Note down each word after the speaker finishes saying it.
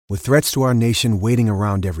With threats to our nation waiting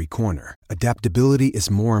around every corner, adaptability is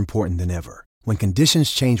more important than ever. When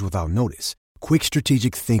conditions change without notice, quick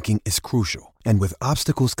strategic thinking is crucial. And with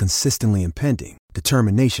obstacles consistently impending,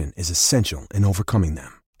 determination is essential in overcoming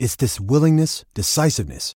them. It's this willingness,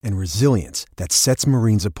 decisiveness, and resilience that sets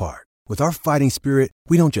Marines apart. With our fighting spirit,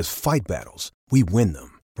 we don't just fight battles, we win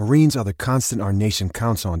them. Marines are the constant our nation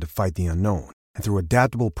counts on to fight the unknown. And through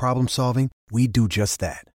adaptable problem solving, we do just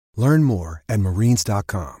that. Learn more at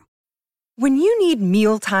marines.com. When you need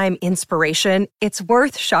mealtime inspiration, it's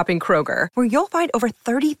worth shopping Kroger, where you'll find over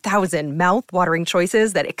 30,000 mouth-watering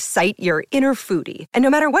choices that excite your inner foodie. And no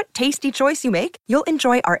matter what tasty choice you make, you'll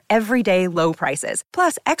enjoy our everyday low prices,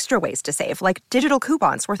 plus extra ways to save, like digital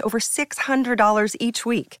coupons worth over $600 each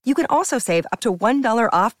week. You can also save up to $1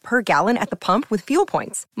 off per gallon at the pump with fuel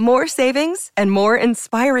points. More savings and more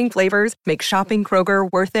inspiring flavors make shopping Kroger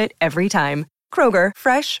worth it every time. Kroger,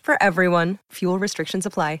 fresh for everyone. Fuel restrictions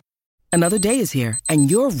apply. Another day is here,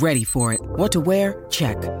 and you're ready for it. What to wear?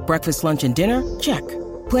 Check. Breakfast, lunch, and dinner? Check.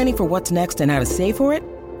 Planning for what's next and how to save for it?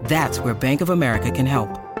 That's where Bank of America can help.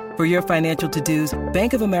 For your financial to-dos,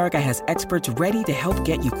 Bank of America has experts ready to help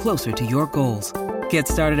get you closer to your goals. Get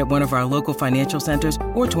started at one of our local financial centers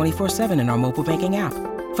or 24/7 in our mobile banking app.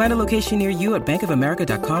 Find a location near you at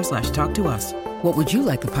bankofamerica.com/talktous. What would you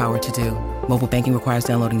like the power to do? Mobile banking requires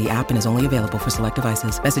downloading the app and is only available for select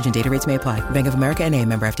devices. Message and data rates may apply. Bank of America N.A.,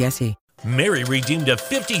 member FDIC. Mary redeemed a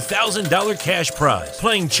 $50,000 cash prize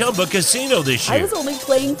playing Chumba Casino this year. I was only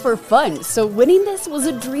playing for fun, so winning this was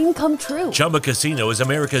a dream come true. Chumba Casino is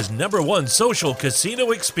America's #1 social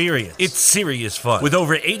casino experience. It's serious fun. With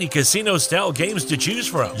over 80 casino-style games to choose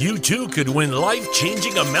from, you too could win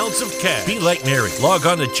life-changing amounts of cash. Be like Mary. Log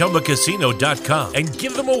on to ChumbaCasino.com and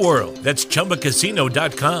give them a whirl. That's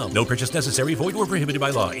ChumbaCasino.com. No purchase necessary. Void or prohibited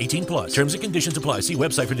by law. 18+. Terms and conditions apply. See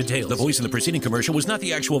website for details. The voice in the preceding commercial was not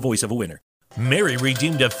the actual voice of a winner. Mary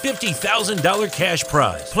redeemed a $50,000 cash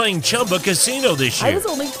prize playing Chumba Casino this year. I was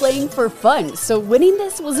only playing for fun, so winning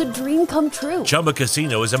this was a dream come true. Chumba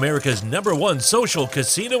Casino is America's #1 social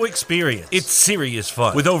casino experience. It's serious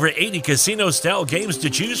fun. With over 80 casino-style games to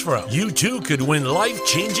choose from, you too could win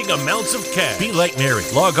life-changing amounts of cash. Be like Mary.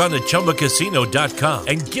 Log on to ChumbaCasino.com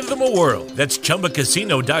and give them a whirl. That's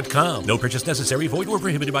ChumbaCasino.com. No purchase necessary. Void or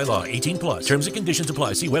prohibited by law. 18+. Terms and conditions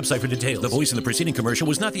apply. See website for details. The voice in the preceding commercial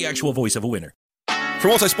was not the actual voice of a winner. From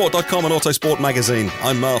Autosport.com and Autosport Magazine,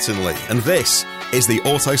 I'm Martin Lee, and this is the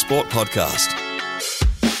Autosport Podcast.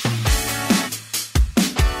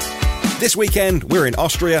 This weekend, we're in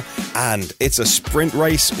Austria, and it's a sprint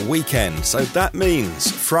race weekend. So that means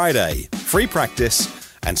Friday, free practice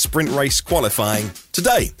and sprint race qualifying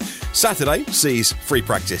today. Saturday sees free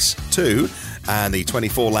practice 2 and the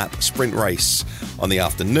 24-lap sprint race on the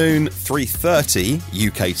afternoon, 3:30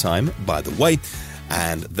 UK time, by the way.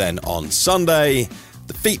 And then on Sunday,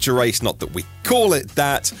 the feature race, not that we call it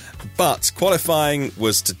that, but qualifying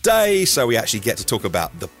was today, so we actually get to talk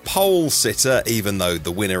about the pole sitter, even though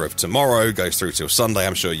the winner of tomorrow goes through till Sunday.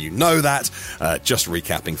 I'm sure you know that. Just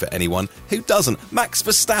recapping for anyone who doesn't. Max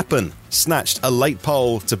Verstappen snatched a late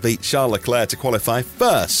pole to beat Charles Leclerc to qualify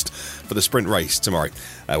first for the sprint race tomorrow.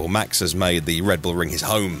 Well, Max has made the Red Bull Ring his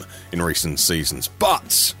home in recent seasons,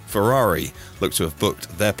 but Ferrari look to have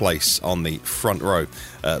booked their place on the front row,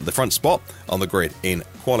 the front spot on the grid in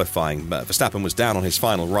qualifying. Verstappen was down on his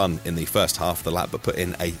final run in the first half of the lap, but put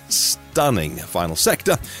in a stunning final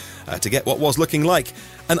sector to get what was looking like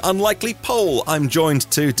an unlikely pole. I'm joined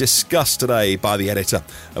to discuss today by the editor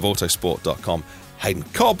of Autosport.com, Hayden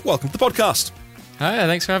Cobb. Welcome to the podcast. Hi,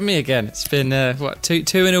 thanks for having me again. It's been,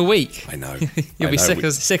 two in a week? I know. You'll be sick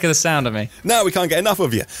of the sound of me. No, we can't get enough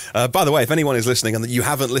of you. By the way, if anyone is listening and you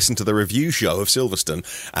haven't listened to the review show of Silverstone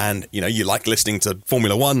and, you like listening to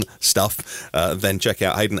Formula One stuff, then check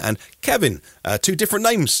out Hayden and Kevin. Two different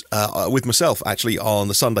names with myself, actually, on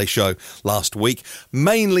the Sunday show last week.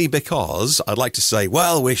 Mainly because I'd like to say,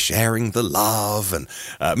 well, we're sharing the love. And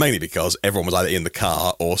mainly because everyone was either in the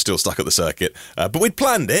car or still stuck at the circuit. But we'd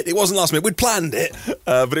planned it. It wasn't last minute. We'd planned it.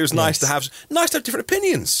 But it was nice to have different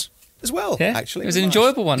opinions as well, actually. It was an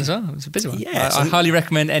enjoyable one as well. It was a busy one. Yes, I highly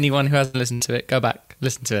recommend anyone who hasn't listened to it, go back,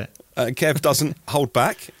 listen to it. Kev doesn't hold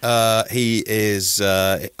back. He is...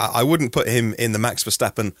 I wouldn't put him in the Max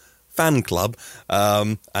Verstappen fan club,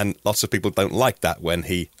 and lots of people don't like that when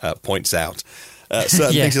he points out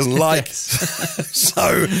certain things he doesn't like.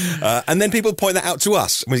 So, and then people point that out to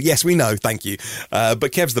us. Yes, we know, thank you.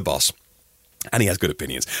 But Kev's the boss. And he has good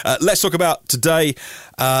opinions. Let's talk about today.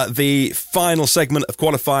 The final segment of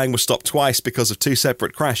qualifying was stopped twice because of two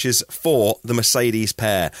separate crashes for the Mercedes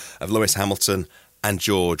pair of Lewis Hamilton and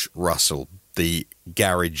George Russell. The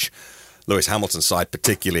garage Lewis Hamilton's side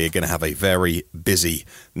particularly are going to have a very busy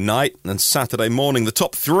night. And Saturday morning, the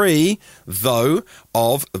top three, though,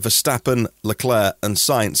 of Verstappen, Leclerc and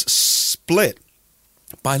Sainz split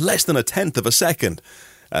by less than a tenth of a second.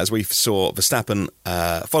 As we saw Verstappen,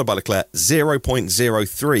 followed by Leclerc,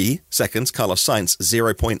 0.03 seconds. Carlos Sainz,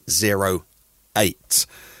 0.08.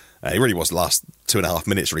 It really was the last 2.5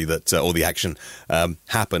 minutes, really, that all the action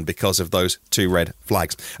happened because of those two red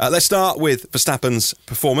flags. Let's start with Verstappen's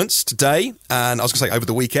performance today. And I was going to say over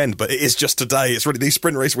the weekend, but it is just today. It's really, these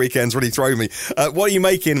sprint race weekends really throw me. What are you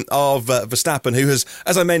making of Verstappen, who has,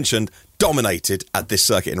 as I mentioned, dominated at this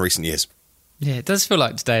circuit in recent years? Yeah, it does feel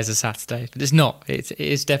like today is a Saturday, but it's not. It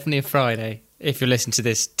is definitely a Friday if you're listening to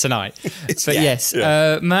this tonight. Max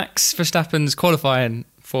Verstappen's qualifying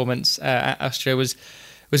performance at Austria was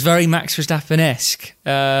very Max Verstappen-esque.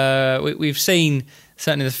 We've seen,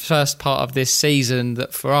 certainly the first part of this season,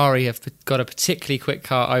 that Ferrari have got a particularly quick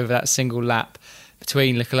car over that single lap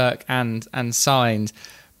between Leclerc and Sainz.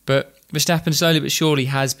 But Verstappen slowly but surely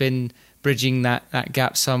has been bridging that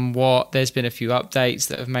gap somewhat. There's been a few updates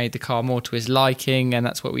that have made the car more to his liking, and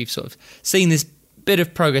that's what we've sort of seen, this bit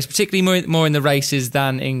of progress, particularly more in the races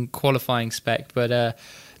than in qualifying spec. But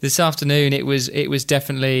this afternoon it was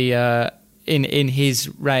definitely in his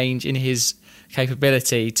range, in his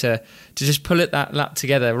capability to just pull that lap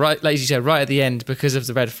together, right, like you said, right at the end because of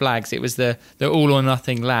the red flags. It was the all or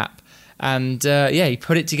nothing lap, and he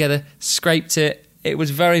put it together, scraped it. It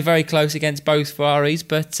was very, very close against both Ferraris,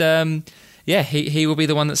 but he will be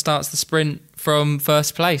the one that starts the sprint from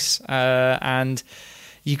first place, and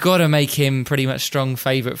you got to make him pretty much strong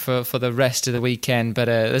favourite for the rest of the weekend. But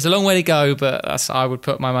there's a long way to go, but I would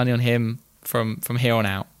put my money on him from here on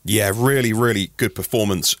out. Yeah, really, really good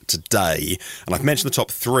performance today. And I've mentioned the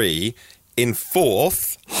top three. In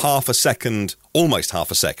fourth, almost half a second,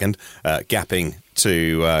 gapping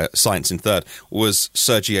to Sainz in third, was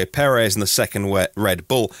Sergio Perez in the second Red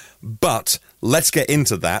Bull. But let's get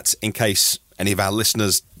into that in case any of our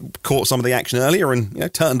listeners caught some of the action earlier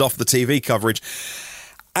and turned off the TV coverage.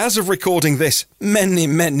 As of recording this, many,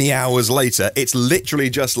 many hours later, it's literally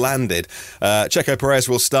just landed. Checo Perez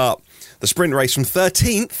will start the sprint race from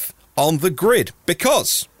 13th on the grid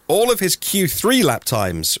because all of his Q3 lap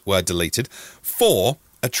times were deleted for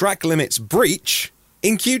a track limits breach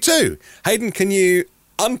in Q2. Hayden, can you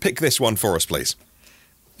unpick this one for us, please?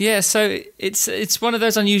 Yeah, so it's one of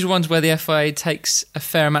those unusual ones where the FIA takes a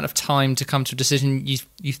fair amount of time to come to a decision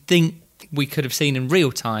you think we could have seen in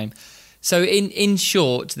real time. So in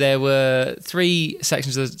short, there were 3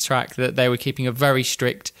 sections of the track that they were keeping a very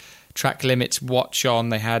strict track limits watch on.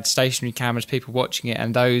 They had stationary cameras, people watching it,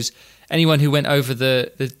 and anyone who went over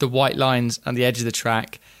the white lines on the edge of the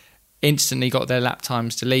track instantly got their lap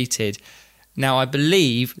times deleted. Now, I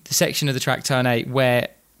believe the section of the track, turn 8, where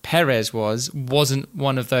Perez wasn't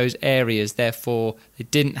one of those areas. Therefore, they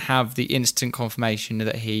didn't have the instant confirmation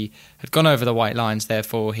that he had gone over the white lines.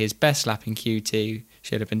 Therefore, his best lap in Q2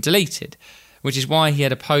 should have been deleted, which is why he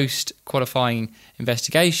had a post-qualifying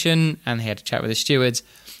investigation and he had a chat with the stewards.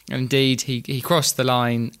 Indeed, he crossed the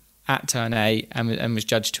line at turn 8 and was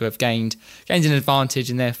judged to have gained an advantage,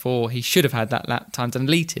 and therefore he should have had that lap time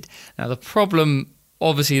deleted. Now, the problem,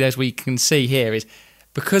 obviously, as we can see here, is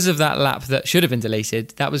because of that lap that should have been deleted,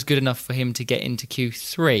 that was good enough for him to get into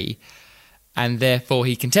Q3, and therefore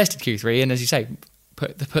he contested Q3, and as you say,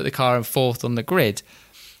 put the car in 4th on the grid.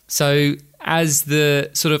 So as the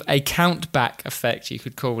sort of a count-back effect, you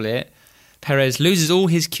could call it, Perez loses all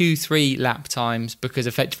his Q3 lap times because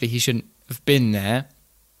effectively he shouldn't have been there,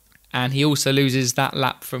 and he also loses that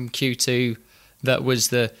lap from Q2 that was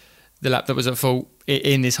the lap that was at fault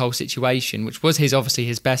in this whole situation, which was obviously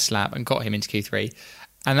his best lap and got him into Q3.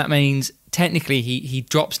 And that means technically he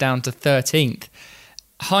drops down to 13th.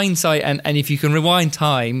 Hindsight, and if you can rewind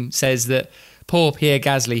time, says that poor Pierre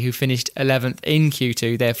Gasly, who finished 11th in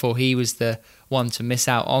Q2, therefore he was the one to miss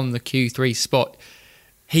out on the Q3 spot.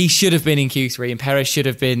 He should have been in Q3 and Perez should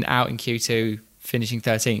have been out in Q2, finishing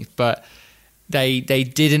 13th. But they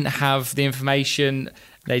didn't have the information.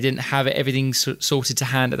 They didn't have everything sorted to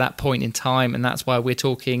hand at that point in time, and that's why we're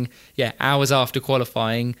talking, hours after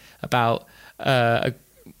qualifying about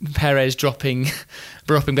Perez dropping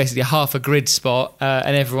basically half a grid spot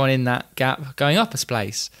and everyone in that gap going up a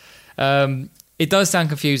place. It does sound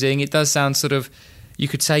confusing. It does sound sort of, you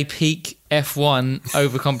could say, peak F1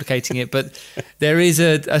 overcomplicating it, but there is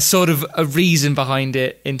a sort of a reason behind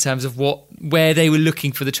it in terms of where they were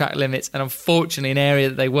looking for the track limits, and unfortunately an area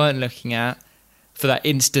that they weren't looking at for that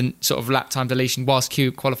instant sort of lap time deletion whilst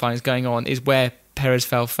qualifying is going on is where Perez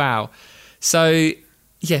fell foul. So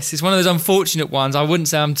Yes, it's one of those unfortunate ones. I wouldn't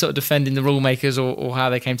say I'm sort of defending the rule makers or how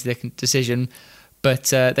they came to their decision, but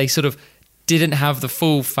they sort of didn't have the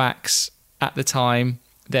full facts at the time,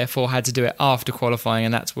 therefore had to do it after qualifying,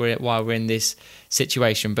 and that's why we're in this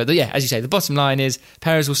situation. But yeah, as you say, the bottom line is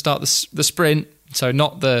Perez will start the sprint, so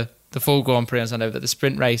not the full Grand Prix on Sunday, but the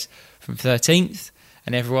sprint race from 13th,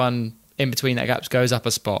 and everyone in between that gaps goes up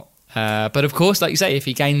a spot. But of course, like you say, if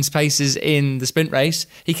he gains paces in the sprint race,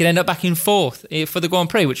 he could end up back in 4th for the Grand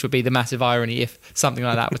Prix, which would be the massive irony if something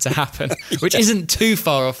like that were to happen, which isn't too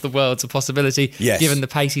far off the world's possibility, given the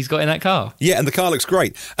pace he's got in that car. Yeah, and the car looks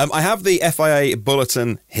great. I have the FIA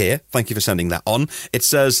bulletin here. Thank you for sending that on. It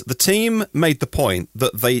says, the team made the point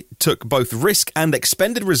that they took both risk and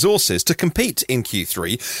expended resources to compete in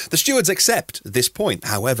Q3. The stewards accept this point.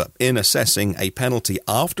 However, in assessing a penalty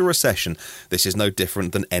after a session, this is no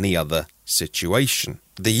different than any other situation.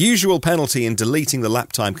 The usual penalty in deleting the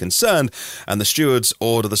lap time concerned, and the stewards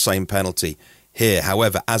order the same penalty here.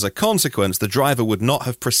 However, as a consequence, the driver would not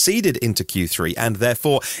have proceeded into Q3, and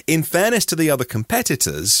therefore, in fairness to the other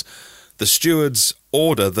competitors, the stewards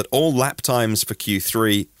order that all lap times for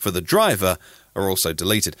Q3 for the driver are also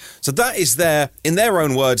deleted. So that is in their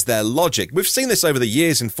own words, their logic. We've seen this over the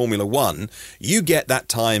years in Formula One. You get that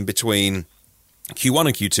time between Q1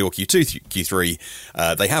 and Q2 or Q2,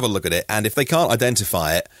 Q3, they have a look at it, and if they can't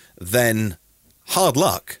identify it, then hard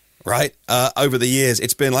luck, right? Over the years,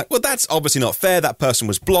 it's been like, well, that's obviously not fair. That person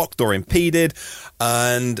was blocked or impeded,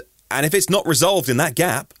 and if it's not resolved in that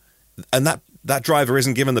gap, and that driver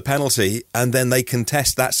isn't given the penalty, and then they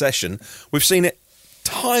contest that session, we've seen it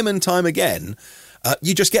time and time again.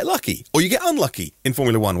 You just get lucky, or you get unlucky in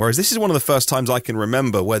Formula One. Whereas this is one of the first times I can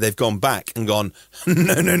remember where they've gone back and gone,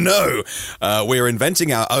 no, we're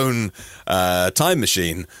inventing our own time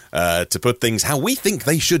machine to put things how we think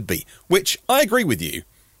they should be, which I agree with you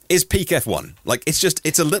is peak F1. Like,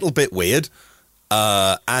 it's a little bit weird,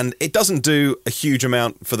 and it doesn't do a huge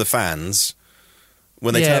amount for the fans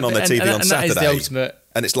when they turn on their TV on Saturday. That is the ultimate.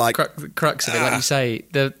 And it's like crux of it, like you say,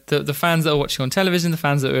 the fans that are watching on television, the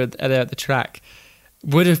fans that are there at the track,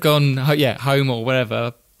 would have gone home or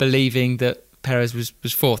wherever, believing that Perez was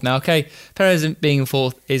 4th. Now, okay, Perez being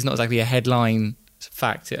 4th is not exactly a headline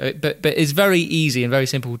fact, but it's very easy and very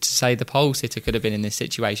simple to say the pole sitter could have been in this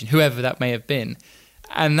situation, whoever that may have been,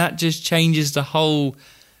 and that just changes the whole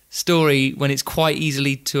story when it's quite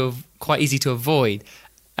easy to avoid,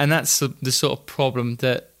 and that's the sort of problem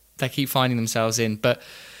that they keep finding themselves in. But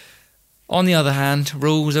on the other hand,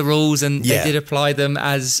 rules are rules, and they did apply them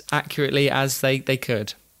as accurately as they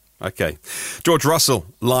could. Okay. George Russell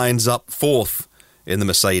lines up 4th in the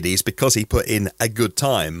Mercedes because he put in a good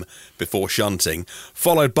time before shunting,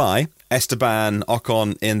 followed by Esteban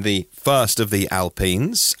Ocon in the first of the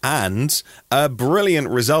Alpines, and a brilliant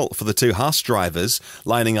result for the two Haas drivers,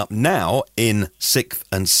 lining up now in 6th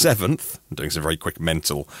and 7th. I'm doing some very quick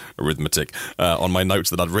mental arithmetic on my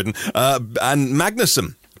notes that I'd written. And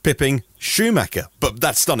Magnussen pipping Schumacher, but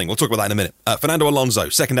that's stunning. We'll talk about that in a minute. Fernando Alonso,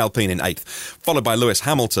 2nd Alpine in 8th, followed by Lewis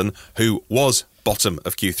Hamilton, who was bottom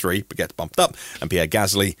of Q3 but gets bumped up, and Pierre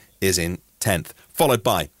Gasly is in 10th, followed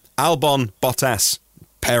by Albon, Bottas,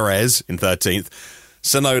 Perez in 13th,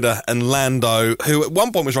 Tsunoda and Lando, who at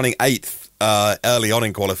one point was running 8th early on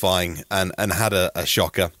in qualifying and had a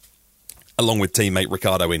shocker, along with teammate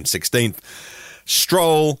Ricciardo in 16th.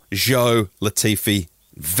 Stroll, Zhou, Latifi,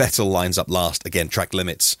 Vettel lines up last. Again, track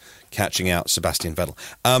limits catching out Sebastian Vettel.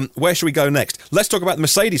 Where should we go next? Let's talk about the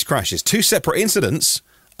Mercedes crashes. 2 separate incidents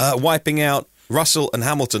wiping out Russell and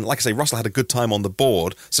Hamilton. Like I say, Russell had a good time on the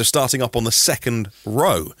board, so starting up on the 2nd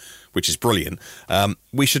row, which is brilliant.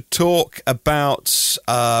 We should talk about,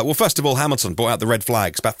 first of all, Hamilton brought out the red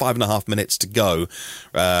flags. About 5.5 minutes to go.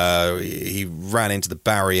 He ran into the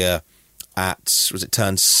barrier at, was it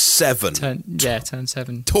turn 7? Turn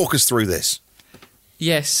 7. Talk us through this.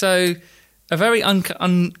 Yes, so a very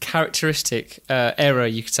uncharacteristic error,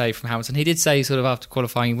 you could say, from Hamilton. He did say sort of after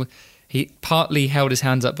qualifying, he partly held his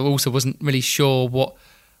hands up, but also wasn't really sure what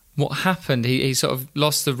happened. He sort of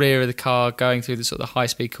lost the rear of the car going through the sort of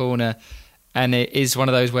high-speed corner, and it is one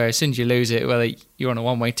of those where as soon as you lose it, well, you're on a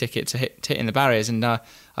one-way ticket to hitting the barriers. And I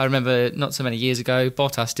remember not so many years ago,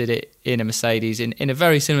 Bottas did it in a Mercedes in a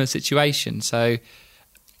very similar situation. So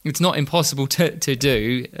it's not impossible to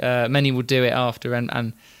do. Many will do it after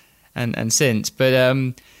and since. But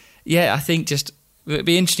I think just it'd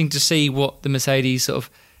be interesting to see what the Mercedes sort of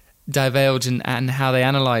divulge and how they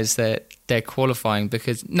analyse their qualifying,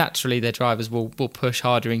 because naturally their drivers will push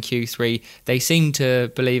harder in Q3. They seem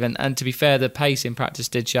to believe, and to be fair, the pace in practice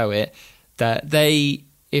did show it, that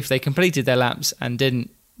if they completed their laps and didn't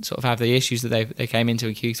sort of have the issues that they came into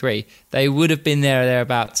in Q3, they would have been there or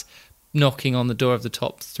thereabouts, knocking on the door of the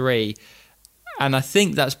top 3. And I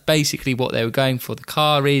think that's basically what they were going for. The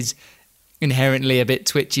car is inherently a bit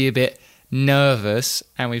twitchy, a bit nervous,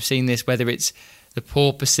 and we've seen this whether it's the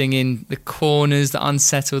porpoising in the corners that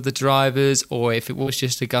unsettled the drivers, or if it was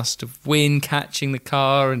just a gust of wind catching the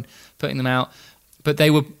car and putting them out. But they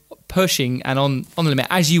were pushing and on the limit,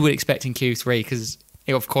 as you would expect in Q3 because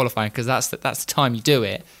of qualifying, because that's the time you do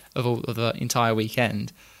it of the entire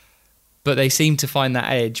weekend. But they seem to find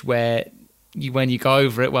that edge where when you go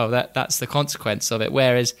over it, well, that's the consequence of it.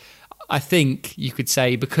 Whereas I think you could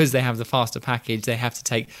say because they have the faster package, they have to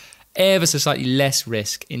take ever so slightly less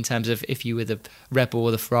risk in terms of if you were the Red Bull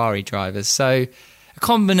or the Ferrari drivers. So a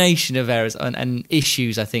combination of errors and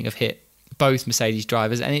issues, I think, have hit both Mercedes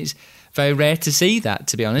drivers, and it's very rare to see that,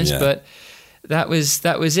 to be honest. Yeah. But that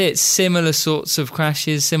was it. Similar sorts of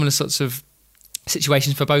crashes, similar sorts of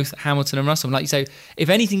situations for both Hamilton and Russell. Like you say, if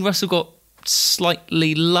anything, Russell got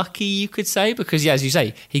slightly lucky, you could say, because as you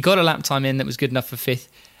say, he got a lap time in that was good enough for 5th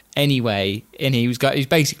anyway, and he was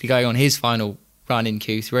basically going on his final run in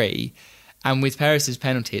Q3, and with Perez's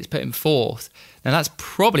penalty, it's put him 4th. Now that's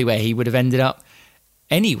probably where he would have ended up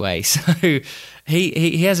anyway. So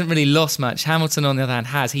he hasn't really lost much. Hamilton, on the other hand,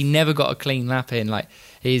 has. He never got a clean lap in. Like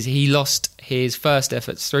he lost his first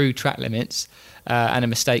efforts through track limits and a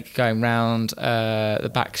mistake going round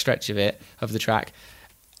the back stretch of the track.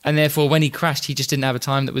 And therefore, when he crashed, he just didn't have a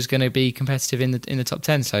time that was going to be competitive in the top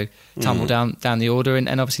 10. So tumbled down the order, and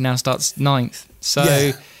obviously now starts 9th.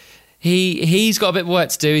 So he's got a bit of work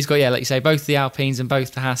to do. He's got, like you say, both the Alpines and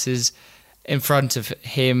both the Haas's in front of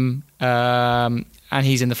him, and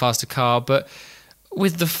he's in the faster car. But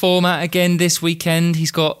with the format again this weekend, he's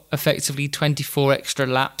got effectively 24 extra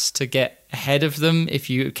laps to get ahead of them if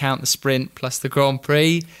you count the sprint plus the Grand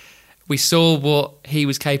Prix. We saw what he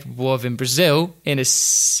was capable of in Brazil in a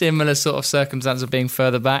similar sort of circumstance of being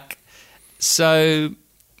further back. So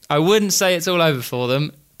I wouldn't say it's all over for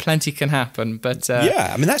them. Plenty can happen, but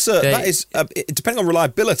I mean that is depending on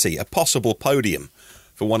reliability, a possible podium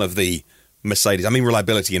for one of the Mercedes. I mean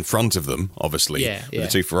reliability in front of them, obviously, with the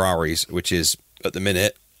two Ferraris, which is at the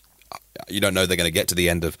minute you don't know they're going to get to the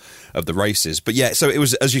end of the races. But so it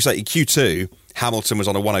was, as you say, in Q2, Hamilton was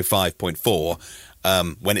on a 105.4.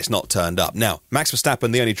 When it's not turned up. Now, Max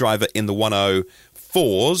Verstappen, the only driver in the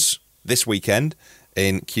 104s this weekend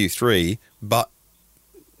in Q3, but,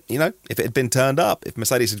 if it had been turned up, if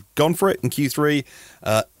Mercedes had gone for it in Q3,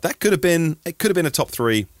 that could have been a top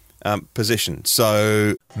 3 position.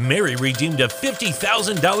 So Mary redeemed a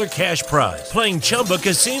 $50,000 cash prize playing Chumba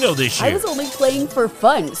Casino this year. I was only playing for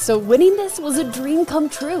fun, so winning this was a dream come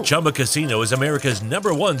true. Chumba Casino is America's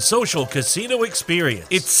 #1 social casino experience.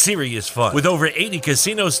 It's serious fun. With over 80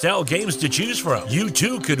 casino-style games to choose from, you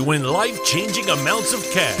too could win life-changing amounts of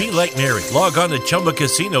cash. Be like Mary. Log on to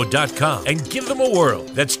ChumbaCasino.com and give them a whirl.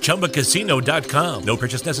 That's ChumbaCasino.com. No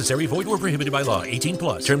purchase necessary. Void where prohibited by law.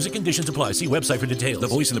 18+. Terms and conditions apply. See website for details. The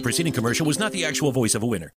voice in the preceding commercial was not the actual voice of a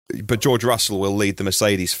winner. But George Russell will lead the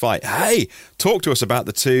Mercedes fight. Hey, talk to us about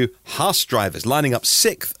the two Haas drivers lining up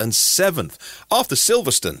 6th and 7th after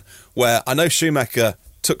Silverstone, where I know Schumacher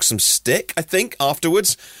took some stick, I think,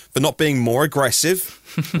 afterwards for not being more aggressive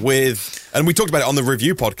and we talked about it on the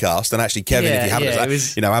review podcast, and actually, Kevin, if you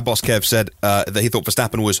haven't, our boss Kev said that he thought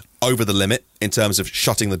Verstappen was over the limit in terms of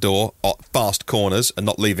shutting the door at fast corners and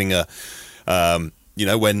not leaving when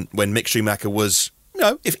Mick Schumacher was,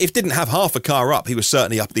 if didn't have half a car up, he was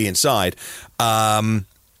certainly up the inside,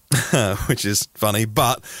 which is funny.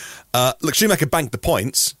 But look, Schumacher banked the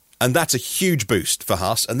points, and that's a huge boost for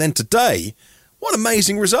Haas. And then today, what an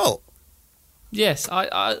amazing result. Yes,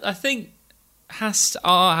 I think Haas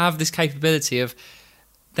have this capability of,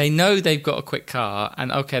 they know they've got a quick car,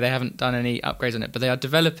 and okay, they haven't done any upgrades on it, but they are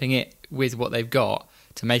developing it with what they've got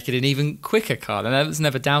to make it an even quicker car. And that's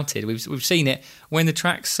never doubted. We've seen it when the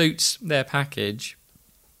track suits their package.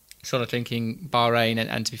 Sort of thinking Bahrain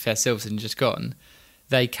and to be fair, Silverstone just gone,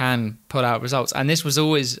 they can put out results. And this was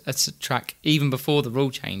always a track, even before the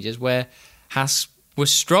rule changes, where Haas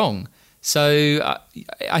was strong. So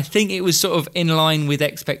I think it was sort of in line with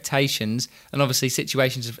expectations, and obviously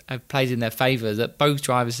situations have played in their favour that both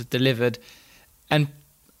drivers have delivered, and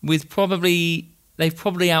they've probably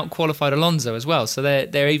out-qualified Alonso as well. So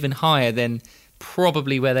they're even higher than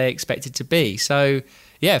probably where they expected to be. So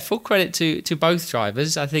yeah, full credit to both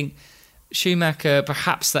drivers. I think Schumacher,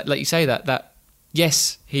 perhaps that, like you say, that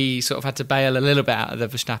yes, he sort of had to bail a little bit out of the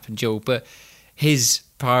Verstappen duel, but his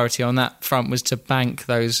priority on that front was to bank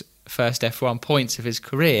those first F1 points of his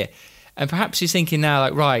career. And perhaps he's thinking now,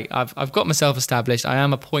 like, right, I've got myself established. I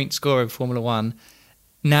am a point scorer in Formula One.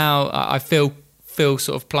 now I feel sort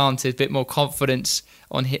of planted, a bit more confidence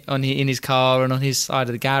in his car and on his side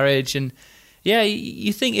of the garage. And yeah,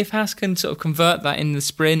 you think if Haas can sort of convert that in the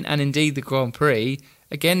sprint and indeed the Grand Prix,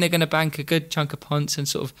 again, they're going to bank a good chunk of points and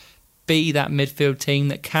sort of be that midfield team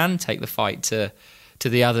that can take the fight to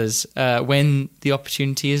the others when the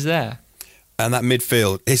opportunity is there. And that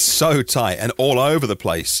midfield is so tight and all over the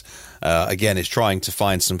place. Again, is trying to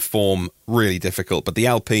find some form really difficult. But the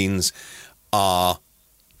Alpines are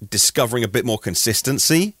discovering a bit more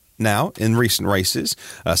consistency now in recent races.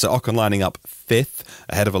 So Ocon lining up 5th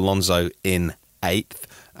ahead of Alonso in 8th.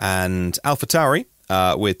 And AlphaTauri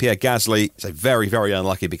with Pierre Gasly, so very, very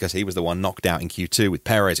unlucky because he was the one knocked out in Q2 with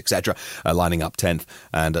Perez, etc., lining up 10th.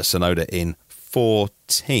 And Tsunoda in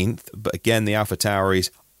 14th. But again, the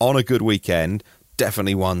AlphaTauris on a good weekend,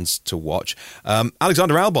 definitely ones to watch.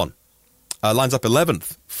 Alexander Albon lines up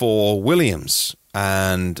 11th for Williams.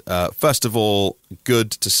 And first of all, good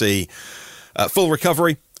to see full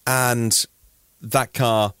recovery and that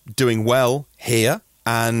car doing well here.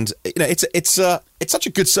 And you know, it's such a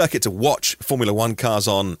good circuit to watch Formula One cars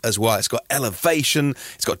on as well. It's got elevation,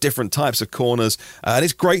 it's got different types of corners, and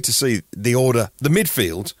it's great to see the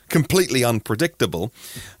midfield, completely unpredictable.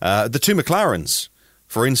 The two McLarens,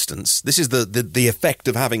 for instance, this is the effect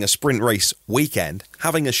of having a sprint race weekend,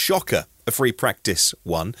 having a shocker, a free practice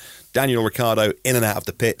one. Daniel Ricciardo in and out of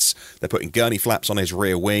the pits. They're putting gurney flaps on his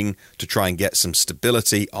rear wing to try and get some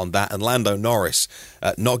stability on that. And Lando Norris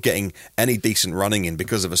not getting any decent running in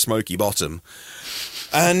because of a smoky bottom.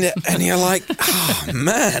 And you're like, oh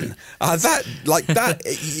man, that.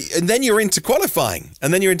 And then you're into qualifying,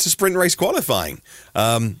 and then you're into sprint race qualifying.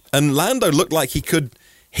 And Lando looked like he could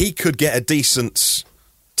get a decent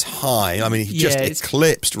time. I mean, he just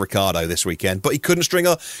eclipsed Ricciardo this weekend, but he couldn't string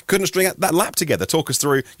that lap together. Talk us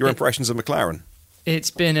through your impressions of McLaren. It's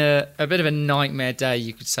been a bit of a nightmare day,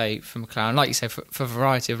 you could say, for McLaren. Like you say, for a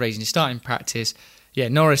variety of reasons. Starting practice,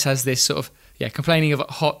 Norris has this sort of complaining of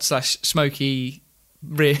hot/smoky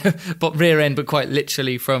rear end, but quite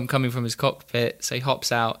literally coming from his cockpit. So he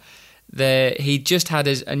hops out. He just had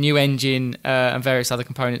a new engine and various other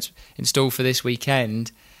components installed for this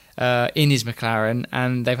weekend in his McLaren,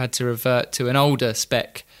 and they've had to revert to an older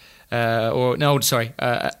spec,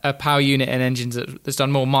 a power unit and engines that's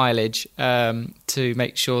done more mileage to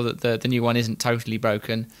make sure that the new one isn't totally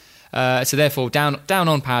broken. So therefore, down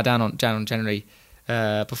on power, down on generally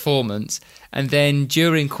performance. And then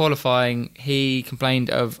during qualifying, he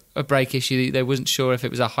complained of a brake issue. They wasn't sure if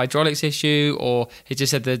it was a hydraulics issue or he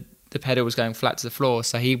just said that the pedal was going flat to the floor,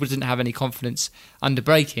 so he didn't have any confidence under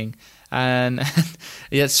braking. And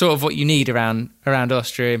it's sort of what you need around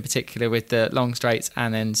Austria in particular, with the long straights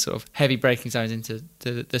and then sort of heavy braking zones into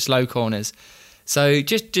the slow corners. So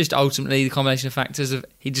just ultimately the combination of factors of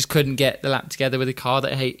he just couldn't get the lap together with the car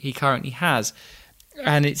that he currently has.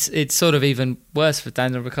 And it's sort of even worse for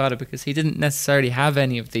Daniel Ricciardo because he didn't necessarily have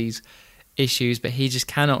any of these issues, but he just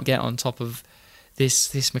cannot get on top of this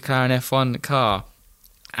McLaren F1 car.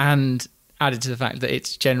 And added to the fact that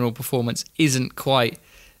its general performance isn't quite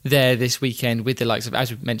there this weekend with the likes of, as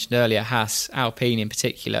we mentioned earlier, Haas, Alpine in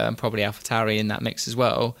particular, and probably AlphaTauri in that mix as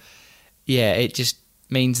well. Yeah, it just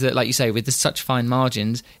means that, like you say, with such fine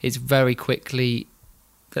margins, it's very quickly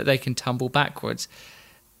that they can tumble backwards.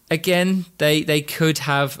 Again, they could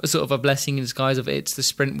have a sort of a blessing in disguise of it's the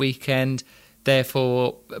sprint weekend,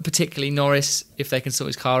 therefore, particularly Norris, if they can sort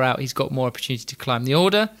his car out, he's got more opportunity to climb the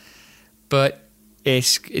order. But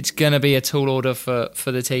it's going to be a tall order for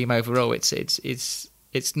the team overall.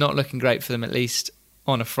 It's not looking great for them, at least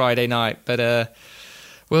on a Friday night. But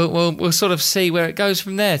we'll sort of see where it goes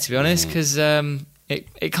from there, to be honest, because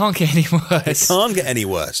it can't get any worse. It can't get any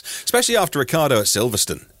worse, especially after Ricciardo at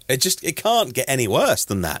Silverstone. It can't get any worse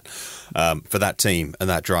than that for that team and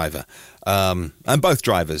that driver, and both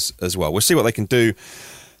drivers as well. We'll see what they can do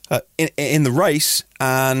in the race.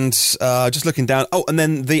 And just looking down, and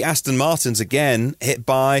then the Aston Martins again hit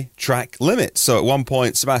by track limits. So at one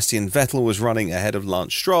point, Sebastian Vettel was running ahead of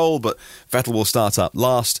Lance Stroll, but Vettel will start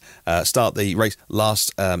the race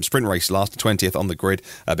last, sprint race last, 20th on the grid,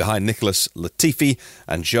 behind Nicholas Latifi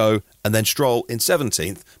and Zhou, and then Stroll in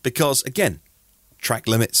 17th because, again, track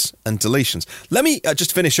limits and deletions. Let me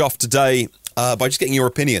just finish off today by just getting your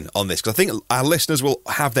opinion on this, because I think our listeners will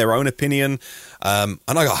have their own opinion, and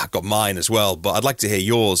I've got mine as well, but I'd like to hear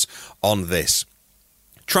yours on this.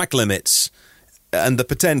 Track limits and the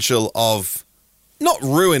potential of not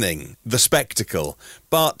ruining the spectacle,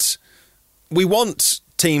 but we want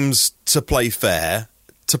teams to play fair,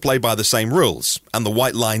 to play by the same rules, and the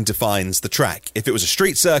white line defines the track. If it was a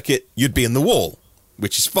street circuit, you'd be in the wall,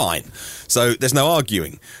 which is fine. So there's no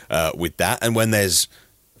arguing with that. And when there's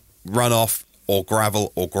runoff or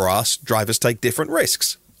gravel or grass, drivers take different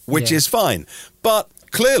risks, which is fine. But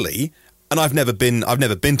clearly, and I've never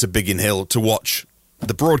been to Biggin Hill to watch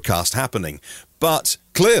the broadcast happening, but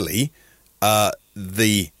clearly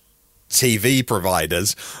the TV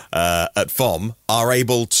providers at FOM are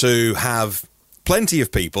able to have plenty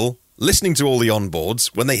of people listening to all the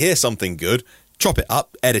onboards. When they hear something good, chop it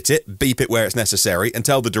up, edit it, beep it where it's necessary, and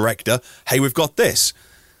tell the director, hey, we've got this.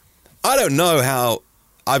 I don't know how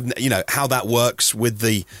how that works with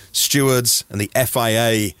the stewards and the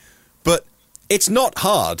FIA, but it's not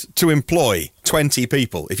hard to employ 20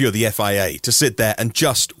 people, if you're the FIA, to sit there and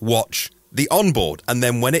just watch the onboard. And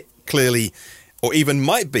then when it clearly, or even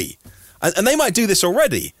might be, and they might do this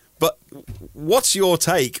already, but what's your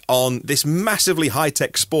take on this massively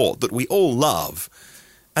high-tech sport that we all love,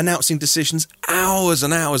 announcing decisions hours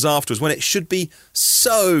and hours afterwards when it should be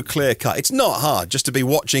so clear-cut? It's not hard just to be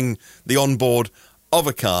watching the onboard of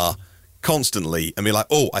a car constantly and be like,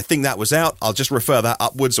 oh, I think that was out. I'll just refer that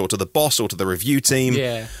upwards or to the boss or to the review team.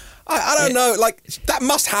 Yeah. I don't know, like, that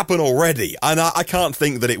must happen already, and I can't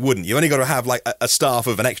think that it wouldn't. You've only got to have, like, a staff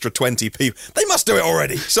of an extra 20 people. They must do it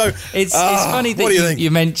already. So it's funny that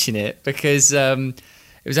you mention it, because it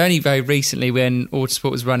was only very recently when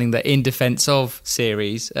Autosport was running the In Defence Of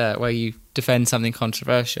series, where you defend something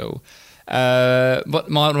controversial.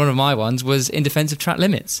 One of my ones was In Defence Of Track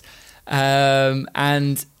Limits.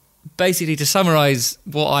 And basically, to summarise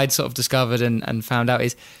what I'd sort of discovered and found out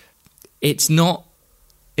is it's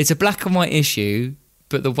a black and white issue,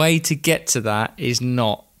 but the way to get to that is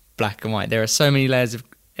not black and white. There are so many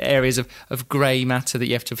areas of grey matter that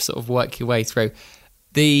you have to sort of work your way through.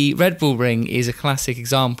 The Red Bull Ring is a classic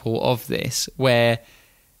example of this, where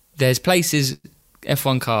there's places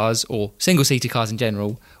F1 cars or single-seater cars in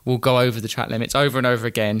general will go over the track limits over and over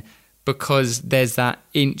again because there's that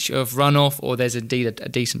inch of runoff or there's indeed a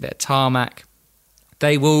decent bit of tarmac.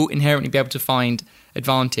 They will inherently be able to find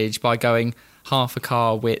advantage by going half a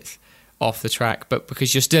car width off the track, but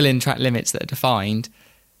because you're still in track limits that are defined,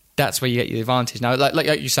 that's where you get your advantage. Now,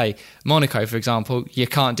 like you say, Monaco, for example, you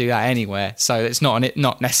can't do that anywhere, so it's not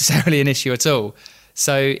necessarily an issue at all.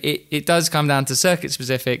 So it does come down to circuit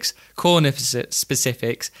specifics, corner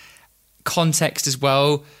specifics, context as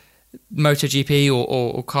well. MotoGP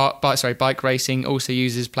or bike racing also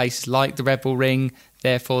uses places like the Red Bull Ring,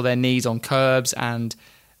 therefore their needs on curbs and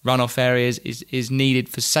runoff areas is needed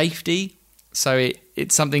for safety. So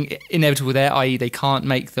it's something inevitable there, i.e. they can't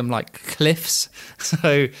make them like cliffs.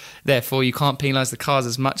 So therefore you can't penalise the cars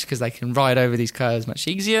as much because they can ride over these curves much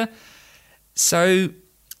easier. So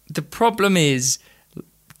the problem is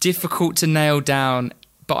difficult to nail down,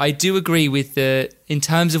 but I do agree with in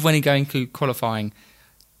terms of when you're going through qualifying,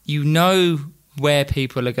 you know where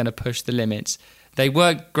people are going to push the limits. They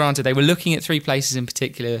were looking at three places in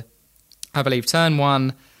particular, I believe turn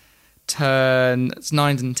 1, turns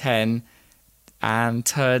 9 and 10, and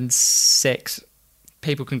turn 6.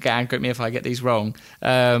 People can get angry at me if I get these wrong.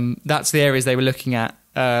 That's the areas they were looking at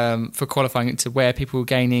for qualifying to where people were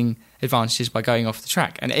gaining advantages by going off the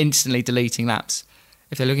track and instantly deleting laps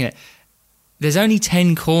if they're looking at it. There's only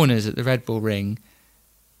 10 corners at the Red Bull Ring.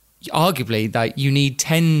 Arguably, that you need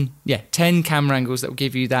 10 camera angles that will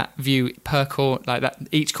give you that view per corner, like that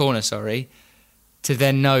each corner, to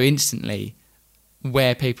then know instantly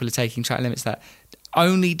where people are taking track limits. That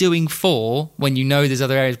only doing 4 when you know there's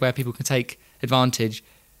other areas where people can take advantage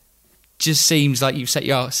just seems like you've set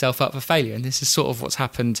yourself up for failure, and this is sort of what's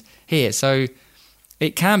happened here. So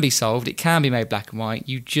it can be solved, it can be made black and white.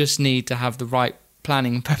 You just need to have the right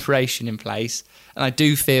planning and preparation in place, and I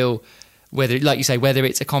do feel whether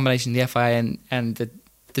it's a combination of the FIA and the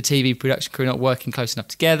TV production crew not working close enough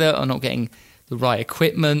together or not getting the right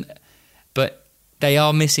equipment, but they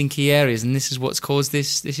are missing key areas, and this is what's caused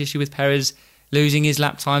this issue with Perez losing his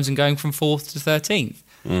lap times and going from 4th to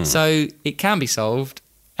 13th. So it can be solved,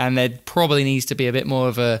 and there probably needs to be a bit more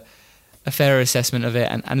of a fairer assessment of it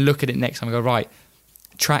and look at it next time and go, right,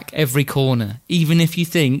 track every corner. Even if you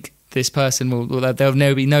think this person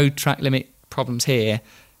there'll be no track limit problems here,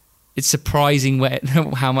 it's surprising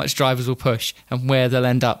how much drivers will push and where they'll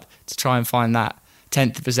end up to try and find that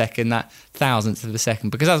 10th of a second, that 1,000th of a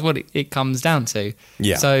second, because that's what it comes down to.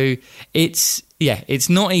 Yeah. So it's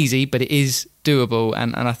not easy, but it is doable,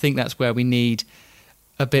 and I think that's where we need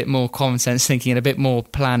a bit more common sense thinking and a bit more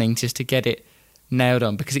planning just to get it nailed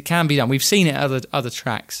on, because it can be done. We've seen it at other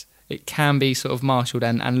tracks. It can be sort of marshalled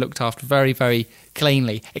and looked after very, very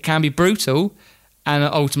cleanly. It can be brutal, and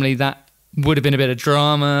ultimately that would have been a bit of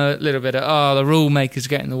drama, a little bit of, the rule makers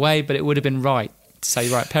get in the way, but it would have been right to say,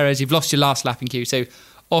 right, Perez, you've lost your last lap in Q2,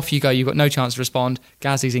 off you go, you've got no chance to respond,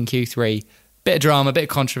 Gasly's in Q3, bit of drama, bit of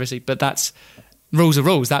controversy, but that's rules are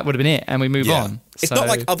rules. That would have been it, and we move on. It's not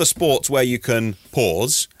like other sports where you can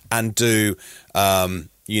pause and do, another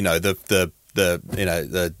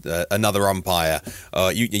umpire.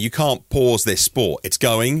 You can't pause this sport. It's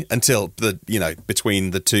going until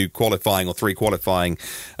between the two qualifying or three qualifying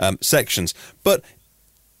sections. But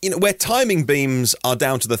where timing beams are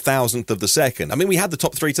down to the thousandth of the second. I mean, we had the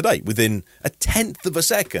top three today within a tenth of a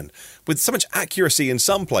second with so much accuracy in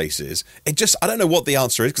some places. I don't know what the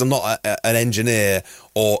answer is because I'm not an engineer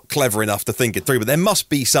or clever enough to think it through, but there must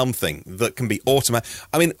be something that can be automatic.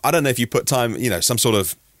 I mean, I don't know if you put time, some sort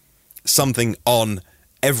of something on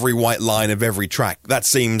every white line of every track. That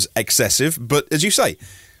seems excessive, but as you say,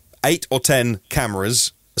 8 or 10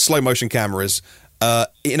 cameras, slow motion cameras,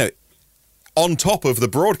 on top of the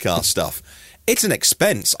broadcast stuff. It's an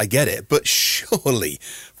expense, I get it, but surely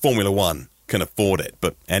Formula One can afford it.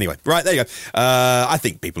 But anyway, right, there you go. I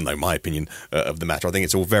think people know my opinion of the matter. I think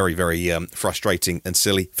it's all very, very frustrating and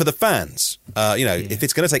silly for the fans. If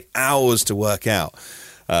it's going to take hours to work out,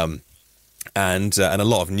 and a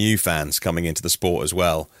lot of new fans coming into the sport as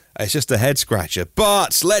well, it's just a head scratcher.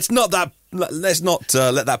 But let's not let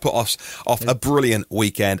that put off a brilliant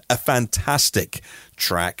weekend. A fantastic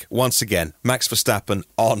track once again. Max Verstappen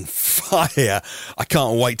on fire. I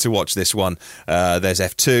can't wait to watch this one. There's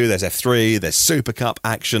F2, there's F3, there's Super Cup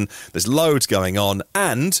action. There's loads going on,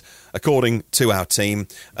 and according to our team,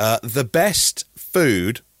 the best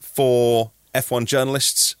food for F1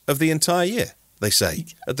 journalists of the entire year. They say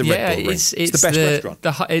at the Red Bull Ring. It's the best restaurant.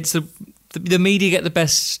 The media get the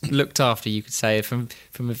best looked after, you could say, from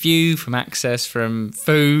a view, from access, from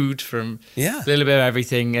food, from a little bit of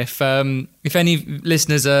everything. If any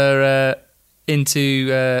listeners are into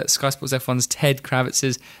Sky Sports F1's Ted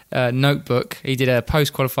Kravitz's notebook, he did a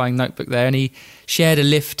post-qualifying notebook there, and he shared a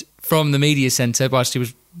lift from the media centre whilst he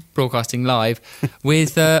was broadcasting live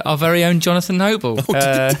with our very own Jonathan Noble. He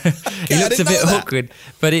looked a bit awkward,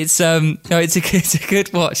 but it's a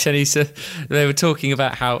good watch. And they were talking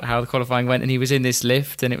about how the qualifying went, and he was in this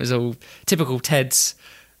lift, and it was all typical Ted's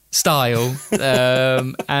style.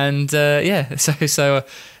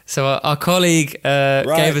 So our colleague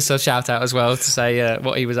gave us a shout out as well to say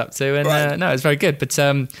what he was up to, and it's very good. But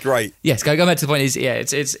great, yes. Going back to the point is,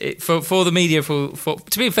 it's for the media. For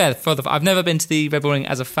to be fair, I've never been to the Red Bull Ring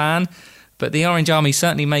as a fan, but the Orange Army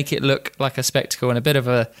certainly make it look like a spectacle and a bit of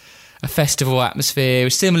a festival atmosphere,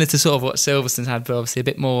 similar to sort of what Silverstone had, but obviously a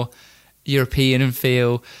bit more European in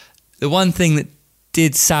feel. The one thing that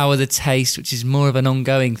did sour the taste, which is more of an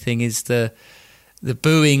ongoing thing, is the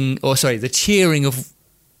cheering of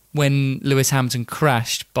when Lewis Hamilton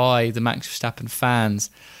crashed by the Max Verstappen fans.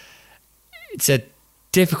 It's a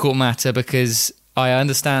difficult matter because I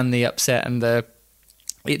understand the upset and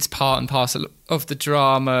it's part and parcel of the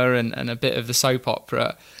drama and a bit of the soap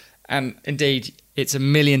opera. And indeed, it's a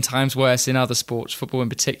million times worse in other sports, football in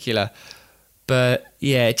particular. But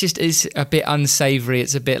yeah, it just is a bit unsavoury.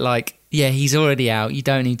 It's a bit like, he's already out. You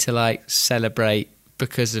don't need to celebrate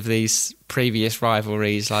because of these previous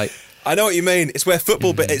rivalries. I know what you mean. It's where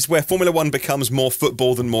football, but it's where Formula One becomes more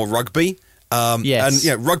football than more rugby. Yes.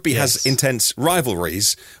 And rugby has intense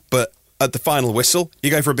rivalries, but at the final whistle, you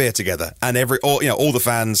go for a beer together, and all the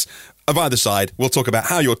fans of either side will talk about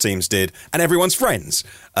how your teams did, and everyone's friends,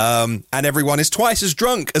 and everyone is twice as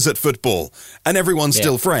drunk as at football, and everyone's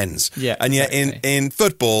still friends. Yeah, and yet in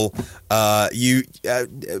football, you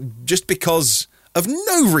just because of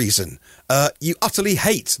no reason, you utterly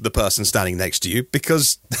hate the person standing next to you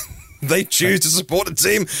because they choose to support a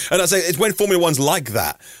team. And I say it's when Formula One's like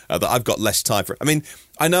that that I've got less time for it. I mean,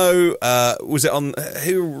 I know, was it on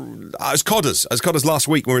it was Codders? As Codders last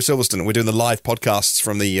week when we were at Silverstone, we're doing the live podcasts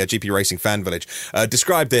from the GP Racing Fan Village,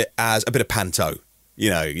 described it as a bit of panto. When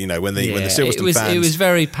the Silverstone fans, it was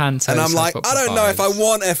very panto. And I'm like, I don't know if I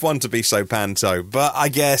want F1 to be so panto, but I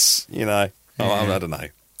guess I don't know.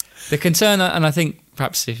 The concern, and I think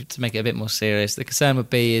perhaps to make it a bit more serious, the concern would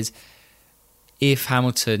be is if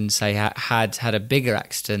Hamilton, say, had a bigger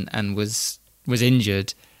accident and was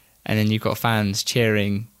injured, and then you've got fans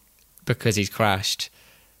cheering because he's crashed.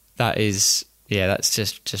 That's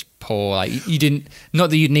just poor. You didn't, not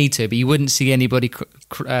that you'd need to, but you wouldn't see anybody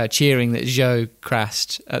cheering that Zhou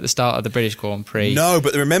crashed at the start of the British Grand Prix. No,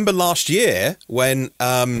 but remember last year when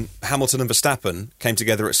Hamilton and Verstappen came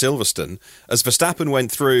together at Silverstone, as Verstappen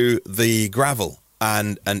went through the gravel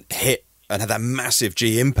and hit and had that massive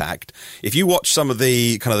G impact. If you watch some of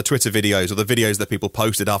the kind of the Twitter videos or the videos that people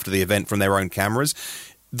posted after the event from their own cameras,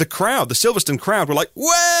 the Silverstone crowd were like,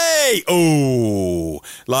 way! way! Oh,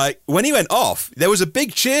 like when he went off, there was a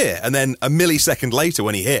big cheer, and then a millisecond later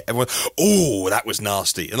when he hit, everyone, oh, that was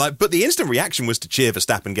nasty. And like, but the instant reaction was to cheer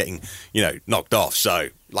Verstappen getting, knocked off. So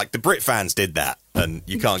like the Brit fans did that, and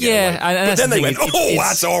you can't get away. And but then they went,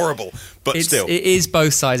 that's horrible. But still, it is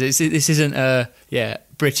both sides. This isn't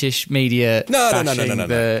British media bashing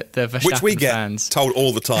the Verstappen which we get fans. Told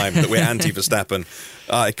all the time that we're anti-Verstappen.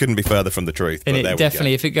 It couldn't be further from the truth. And but it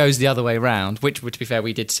definitely, if it goes the other way round, which to be fair,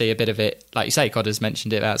 we did see a bit of it, like you say, Codder's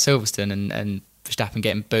mentioned it about Silverstone and Verstappen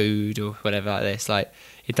getting booed or whatever like this. Like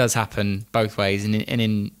it does happen both ways and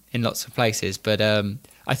in lots of places. But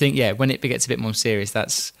I think when it gets a bit more serious,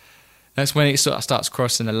 that's when it sort of starts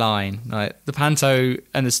crossing the line. Like the panto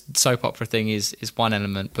and the soap opera thing is one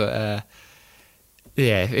element, but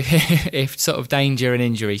if sort of danger and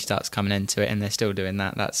injury starts coming into it and they're still doing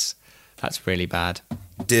that, that's really bad.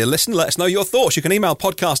 Dear listener, let us know your thoughts. You can email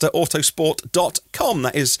podcast@autosport.com.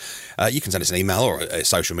 That is, you can send us an email or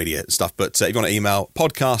social media stuff, but if you want to email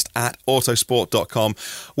podcast@autosport.com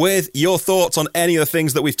with your thoughts on any of the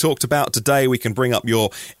things that we've talked about today, we can bring up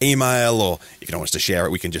your email, or if you don't want us to share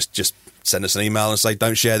it, we can just send us an email and say,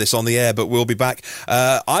 don't share this on the air, but we'll be back.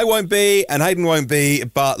 I won't be, and Hayden won't be,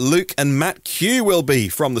 but Luke and Matt Q will be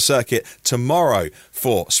from the circuit tomorrow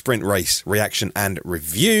for Sprint Race Reaction and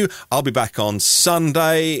Review. I'll be back on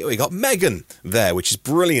Sunday. We got Megan there, which is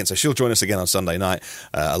brilliant. So she'll join us again on Sunday night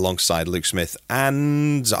alongside Luke Smith.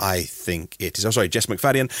 And I think it is, Jess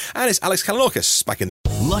McFadden. And it's Alex Kalinauckas back in.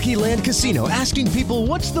 Lucky Land Casino, asking people,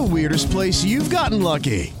 what's the weirdest place you've gotten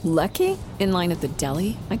lucky? Lucky? In line at the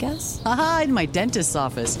deli, I guess? Aha, in my dentist's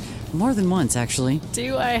office. More than once, actually.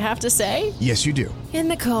 Do I have to say? Yes, you do. In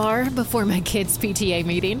the car before my kids' PTA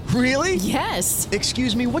meeting. Really? Yes.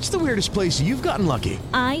 Excuse me, what's the weirdest place you've gotten lucky?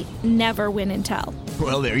 I never win and tell.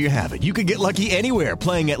 Well, there you have it. You can get lucky anywhere,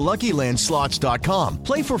 playing at LuckyLandSlots.com.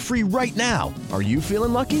 Play for free right now. Are you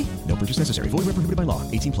feeling lucky? No purchase necessary. Void where prohibited by law.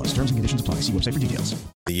 18+. Terms and conditions apply. See website for details.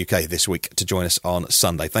 The UK this week to join us on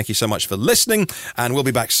Sunday. Thank you so much for listening, and we'll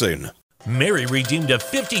be back soon. Mary redeemed a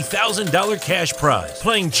 $50,000 cash prize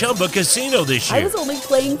playing Chumba Casino this year. I was only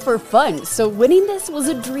playing for fun, so winning this was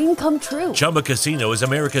a dream come true. Chumba Casino is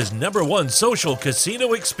America's #1 social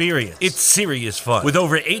casino experience. It's serious fun. With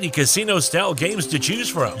over 80 casino-style games to choose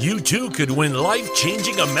from, you too could win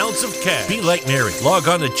life-changing amounts of cash. Be like Mary. Log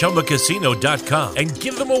on to ChumbaCasino.com and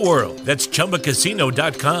give them a whirl. That's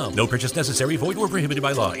ChumbaCasino.com. No purchase necessary. Void where prohibited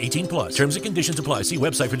by law. 18+. Terms and conditions apply. See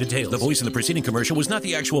website for details. The voice in the preceding commercial was not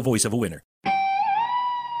the actual voice of a winner.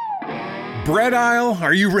 Bread aisle,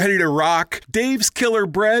 are you ready to rock? Dave's Killer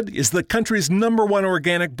Bread is the country's #1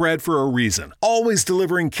 organic bread for a reason. Always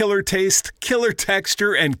delivering killer taste, killer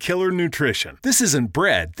texture, and killer nutrition. This isn't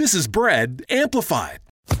bread. This is bread amplified.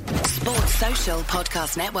 Sports Social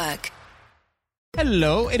Podcast Network.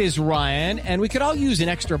 Hello, it is Ryan, and we could all use an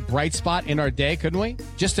extra bright spot in our day, couldn't we?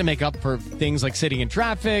 Just to make up for things like sitting in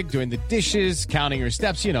traffic, doing the dishes, counting your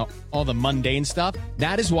steps, all the mundane stuff.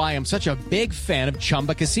 That is why I'm such a big fan of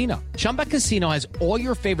Chumba Casino. Chumba Casino has all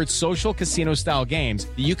your favorite social casino-style games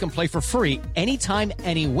that you can play for free anytime,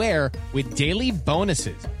 anywhere with daily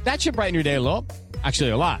bonuses. That should brighten your day a little. Actually,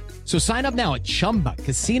 a lot. So sign up now at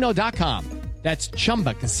ChumbaCasino.com. That's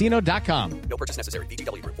ChumbaCasino.com. No purchase necessary.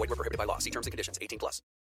 VGW Group. Void where prohibited by law. See terms and conditions. 18+.